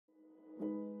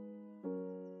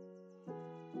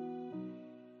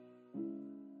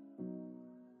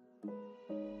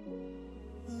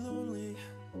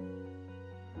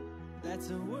It's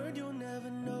a word you'll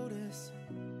never notice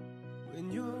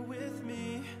when you're with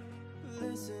me.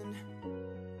 Listen,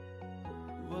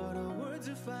 what are words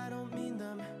if I don't mean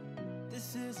them?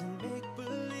 This isn't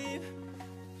make-believe.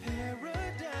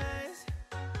 Paradise,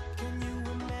 can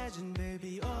you imagine,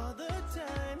 baby, all the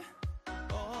time,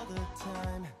 all the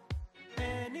time.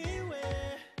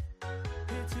 Anywhere,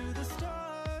 here to the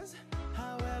stars,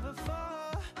 however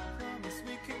far, promise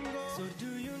we can go. So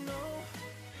do you know,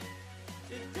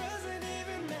 it doesn't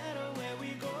even matter where we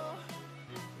go,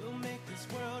 we'll make this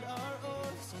world our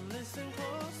own. So listen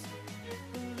close,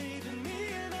 believe in me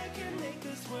and I can make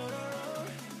this world our own,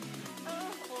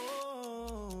 our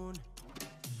own.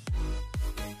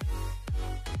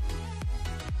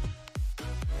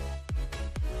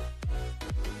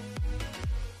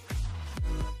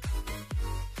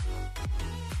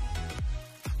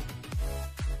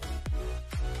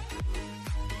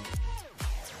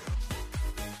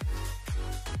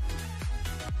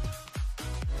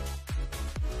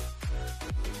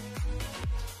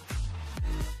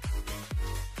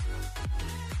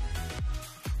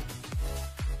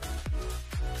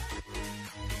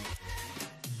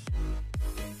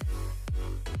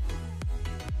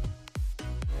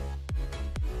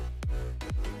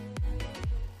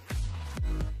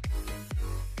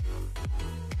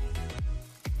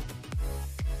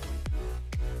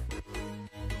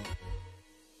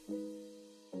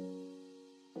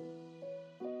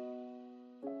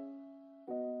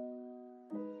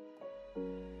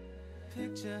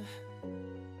 Picture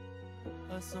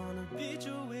us on a beach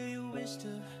or where you wish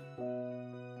to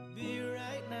be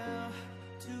right now,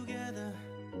 together.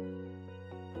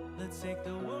 Let's take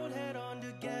the world head on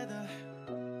together,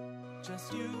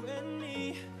 just you and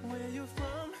me. Where you're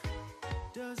from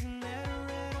doesn't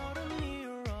matter at all to me.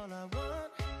 You're all I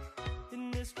want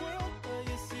in this world. Where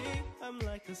you see, I'm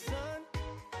like the sun.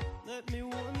 Let me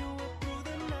warm you up through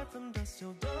the night from dusk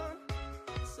till dawn.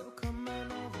 So come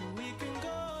on over, we can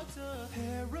go to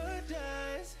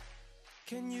paradise.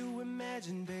 Can you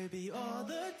imagine, baby, all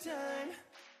the time,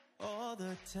 all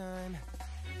the time.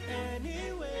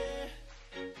 Anywhere,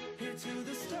 here to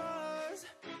the stars,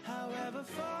 however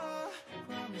far,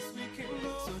 promise we can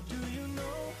go. So do you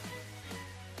know,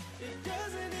 it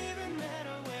doesn't even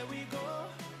matter where we go,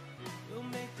 we'll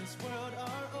make this world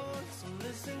our own. So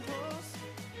listen close,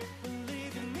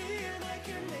 believe in me and I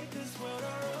can make this world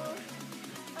our own,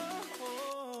 our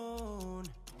own.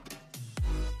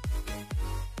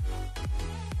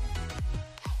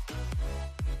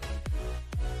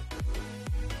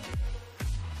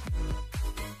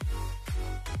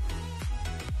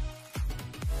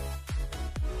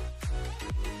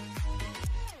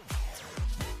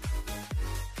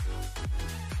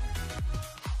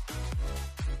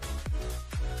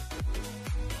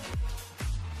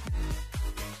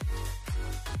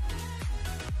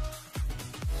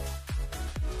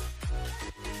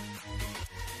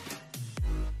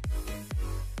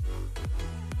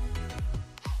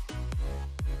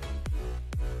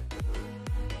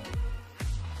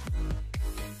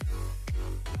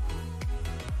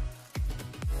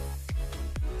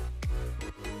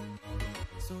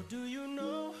 So do you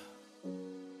know,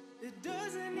 it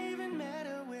doesn't even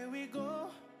matter where we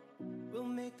go, we'll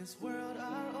make this world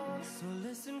our own. So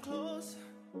listen close,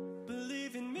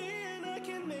 believe in me and I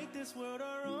can make this world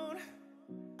our own,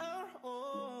 our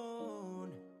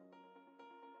own.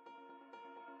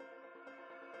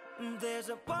 There's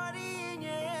a party in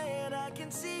your head, I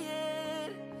can see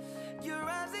it. Your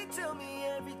eyes, they tell me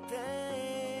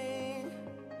everything.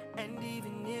 And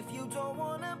even if you don't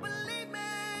wanna believe me,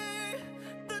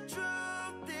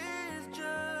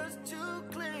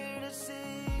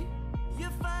 see,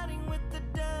 you're fighting with the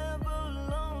devil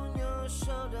on your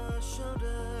shoulder,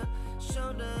 shoulder,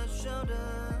 shoulder,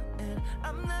 shoulder. And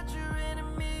I'm not your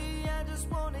enemy, I just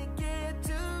wanna get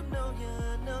to know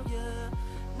ya, know ya,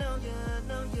 know ya,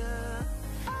 know ya.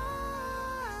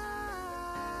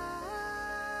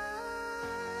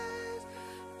 Eyes,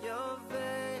 you're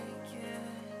vacant.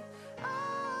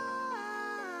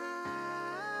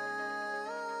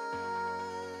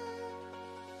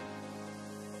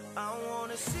 I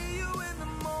wanna see you in the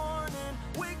morning,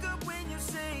 wake up when you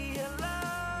say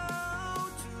hello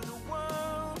to the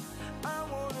world. I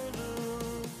wanna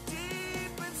look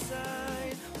deep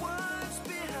inside, what's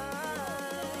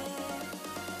behind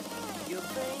your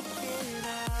vacant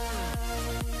eyes.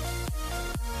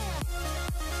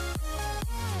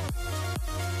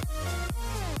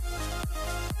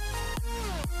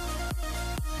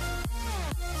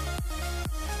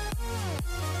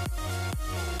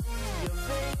 Your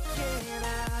vacant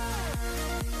eyes.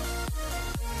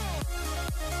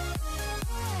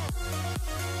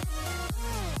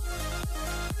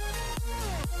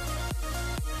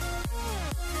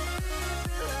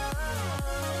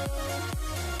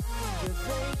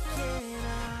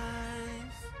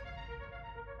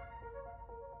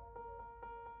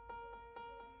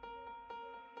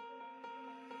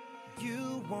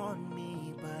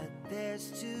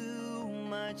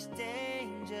 much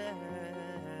danger.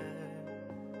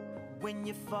 When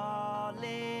you fall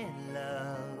in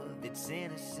love, it's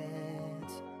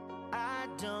innocent. I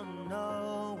don't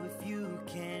know if you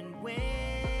can win.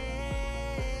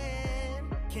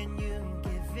 Can you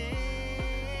give in?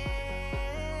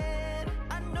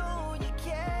 I know you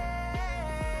can,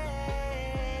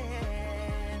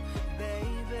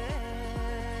 baby.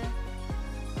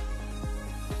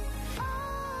 Eyes,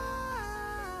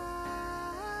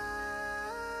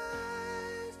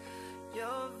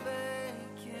 you're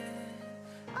vacant.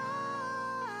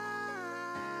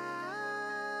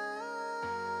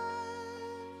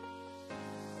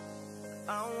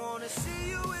 I wanna see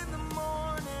you in the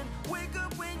morning, wake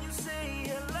up when you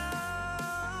say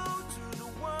hello to the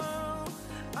world.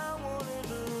 I wanna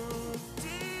look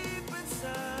deep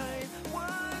inside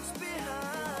what's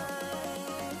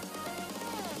behind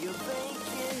your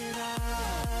vacant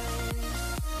eyes.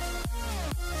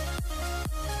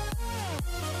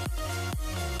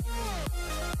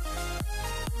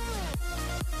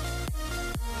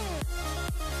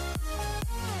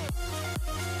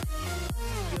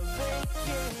 Your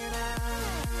vacant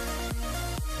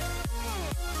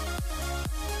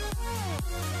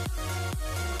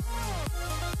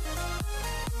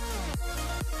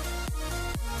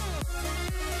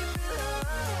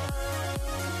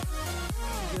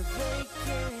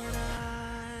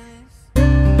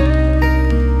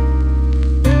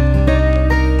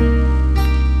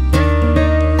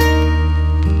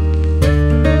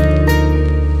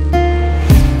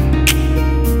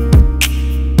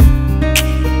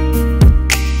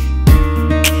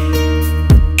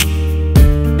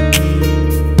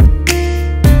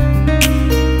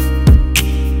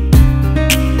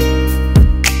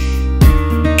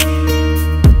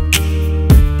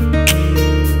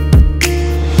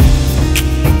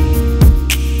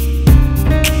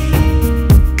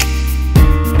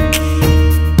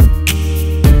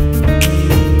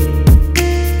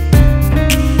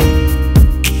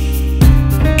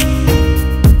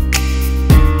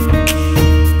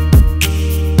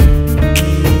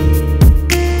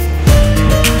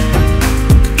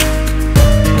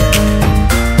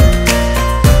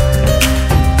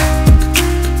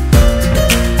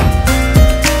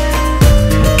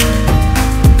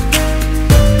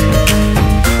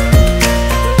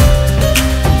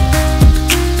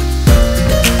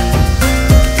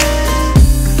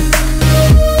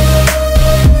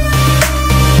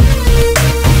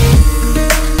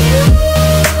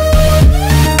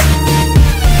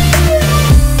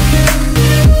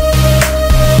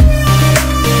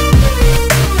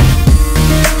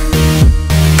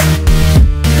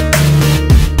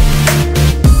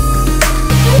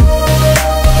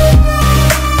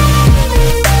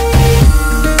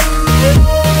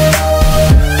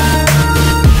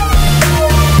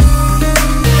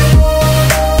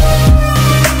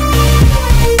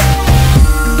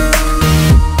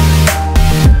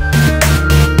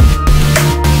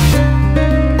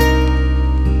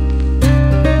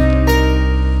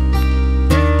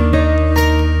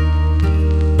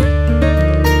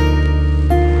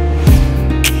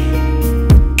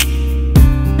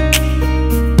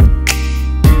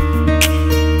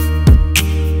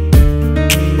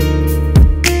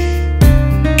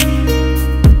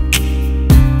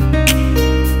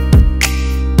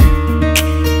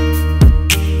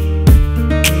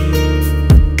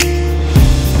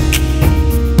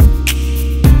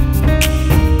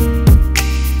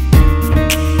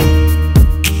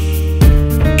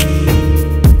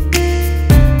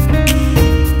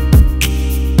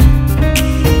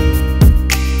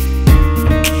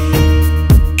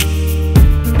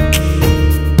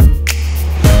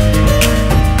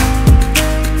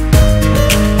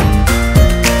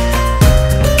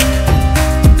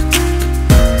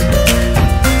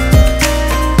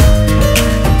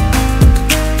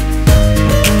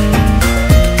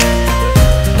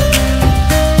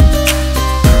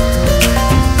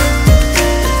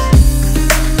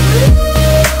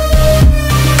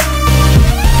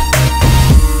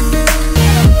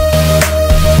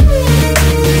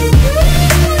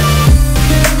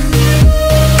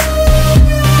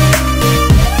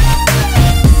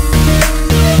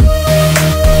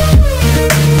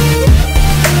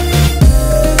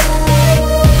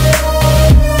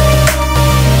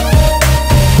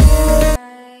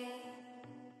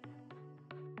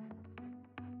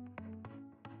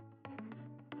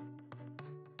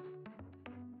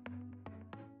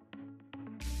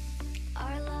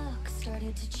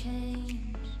started to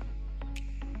change.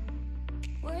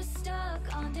 We're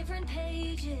stuck on different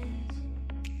pages.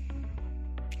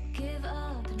 Give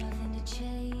up, nothing to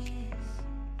chase.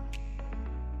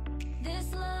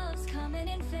 This love's coming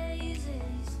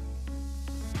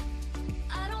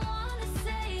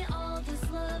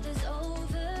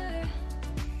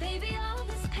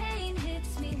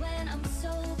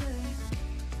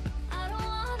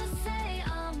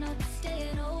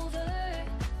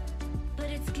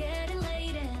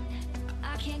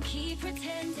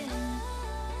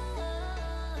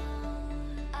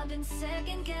been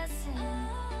second guessing.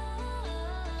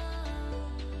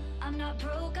 I'm not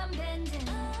broke, I'm bending.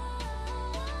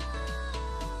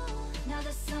 Now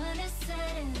the sun is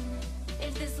setting.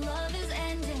 If this love is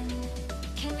ending,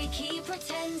 can we keep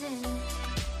pretending?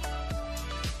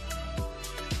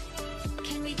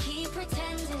 Can we keep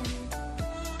pretending?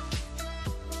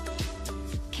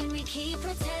 Can we keep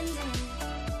pretending?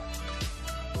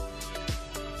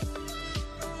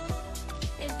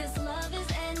 If this love is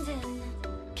ending,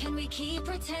 can we keep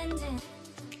pretending?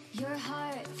 Your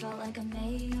heart felt like a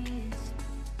maze.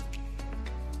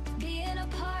 Being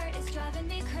apart is driving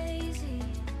me crazy.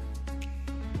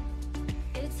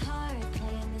 It's hard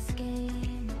playing this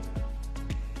game.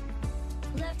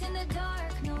 Left in the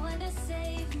dark, no one to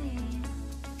save me.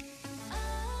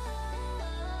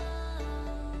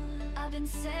 I've been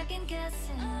second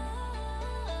guessing.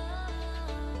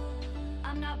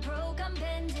 I'm not broke, I'm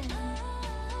bending.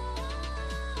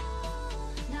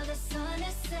 Now the sun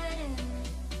is setting.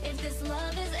 If this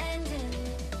love is ending,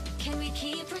 can we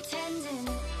keep pretending?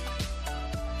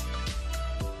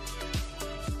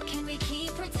 Can we keep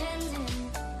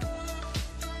pretending?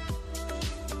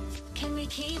 Can we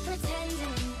keep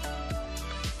pretending?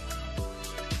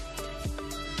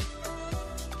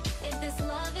 If this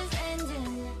love is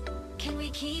ending, can we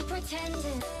keep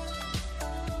pretending?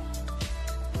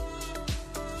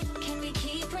 Can we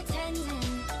keep pretending?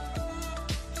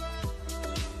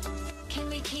 Can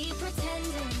we keep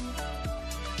pretending?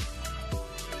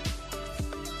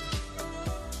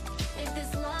 If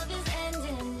this love is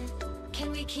ending,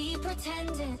 can we keep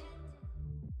pretending?